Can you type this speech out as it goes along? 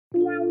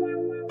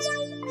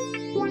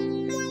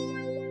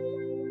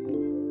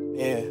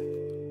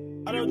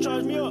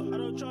charge me up.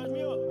 Otto, charge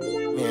me up.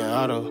 Me and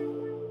Otto.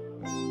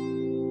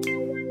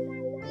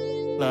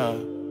 Nah,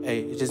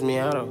 hey, it's just me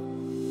and Otto.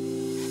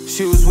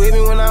 She was with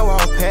me when I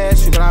walked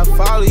past you, but I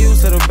follow you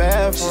to the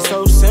bathroom. She's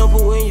so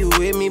simple when you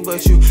with me,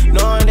 but you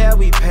knowing that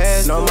we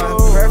passed. Know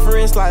my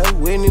preference like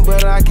Whitney,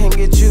 but I can't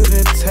get you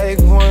to take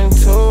one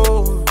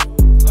too.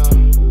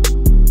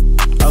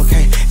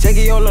 Okay,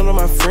 Jackie, you don't know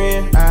my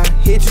friend. I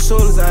hit you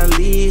soon as I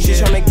leave. She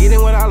tryna get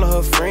in with all of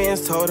her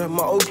friends. Told her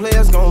my old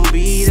players gon'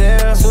 be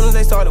there. Soon as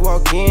they started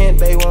walking,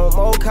 they want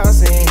more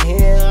cops in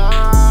here.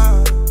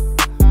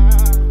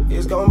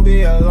 It's gon'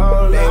 be a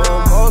long night. They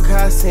want more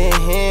cops in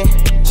here.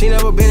 She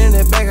never been in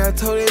that back, I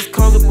told her it's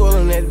comfortable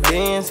in that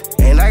Benz.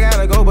 And I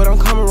gotta go, but I'm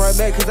coming right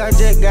back, cause I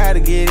just gotta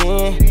get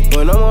in.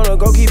 When I'm on a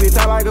go, keep it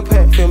tight like a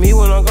pet. Feel me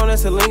when I'm gone,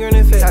 that's a lingering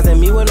effect. Shots at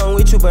me when I'm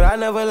with you, but I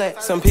never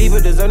let. Some people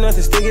deserve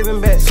nothing, still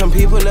giving back. Some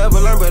people never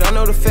learn, but I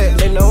know the fact.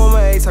 They know I'm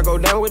an ace, I go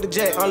down with the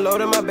jet.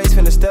 Unloading my base,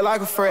 finna step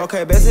like a fret.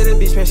 Okay, best of the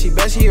beach, man, she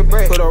bet she a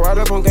brat. Put her right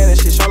up on game, and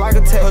shit show like a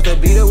tech. Supposed to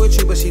beat her with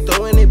you, but she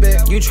throwing it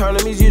back. You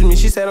tryna misuse me,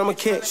 she said I'm a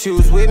cat. She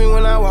was with me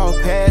when I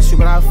walked past you,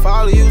 but I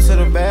follow you to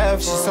the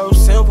bathroom. She's so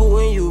simple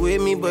when you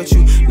with me, but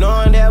you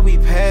knowing that we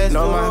passed.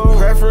 Know my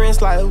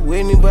preference like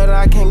Whitney, but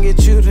I can't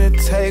get you to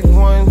take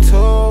one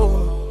too.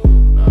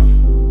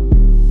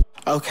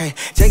 Okay,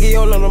 Jackie, you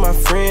don't know my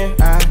friend.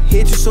 I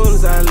hit you soon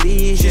as I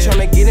leave. She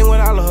tryna get in with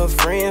all of her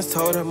friends.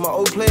 Told her my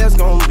old players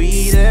gon'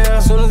 be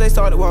there. Soon as they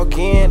started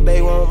walking,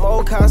 they want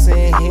more cops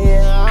in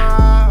here.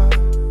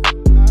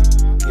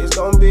 It's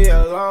gon' be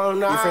a long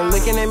night. Your friend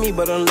looking at me,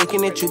 but I'm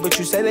looking at you. But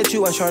you say that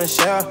you ain't tryna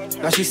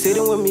share. Now she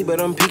sitting with me, but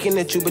I'm peeking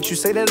at you. But you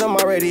say that I'm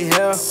already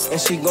here. And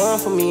she going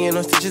for me, and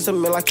I'm stitching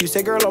some men like you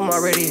say, girl, I'm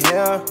already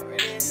here.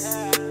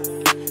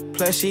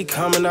 Plus she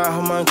coming out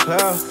her mind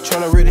cloud,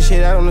 tryna rip the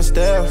shit out on the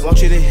stairs.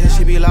 Want you to hear,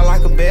 she be loud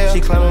like a bell. She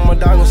claiming my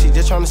dog and she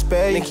just tryna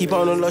spare you. Then keep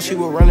on the low, she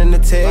was running the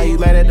tail. Now you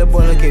mad at the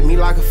boy, look at me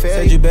like a fair.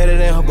 Said you better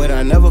than her, but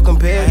I never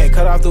compare. I had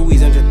cut off the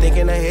weeds, I'm just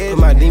thinking ahead.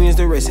 Put my demons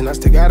to rest and I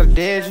still gotta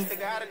dead you.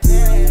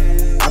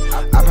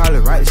 I probably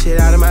write the shit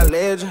out of my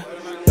ledger.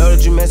 Know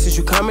that you message,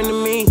 you coming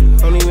to me.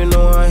 Don't even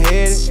know where I'm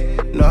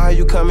headed. Know how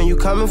you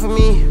coming for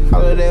me.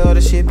 All of that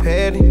other shit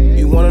petty.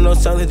 You wanna know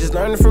something, just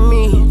learn it from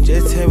me.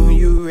 Just tell me when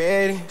you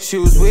ready. She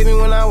was with me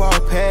when I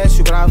walked past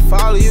you, but I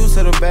follow you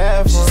to the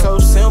bathroom. She's so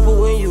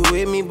simple when you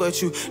with me,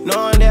 but you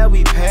knowing that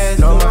we passed.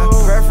 Know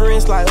my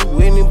preference like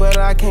Whitney, but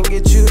I can't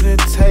get you to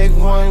take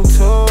one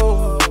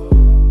too.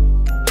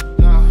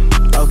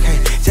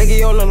 Okay, Jackie,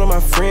 you don't know my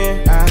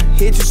friend. I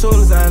hit you soon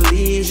as I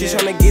leave. She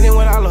tryna get in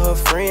with all of her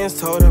friends.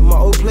 Told her my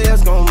old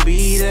players gon'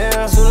 be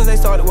there. Soon as they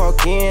started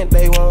walking,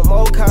 they want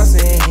more cops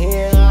in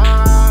here.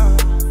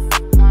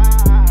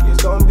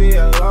 It's gon' be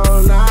a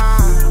long night.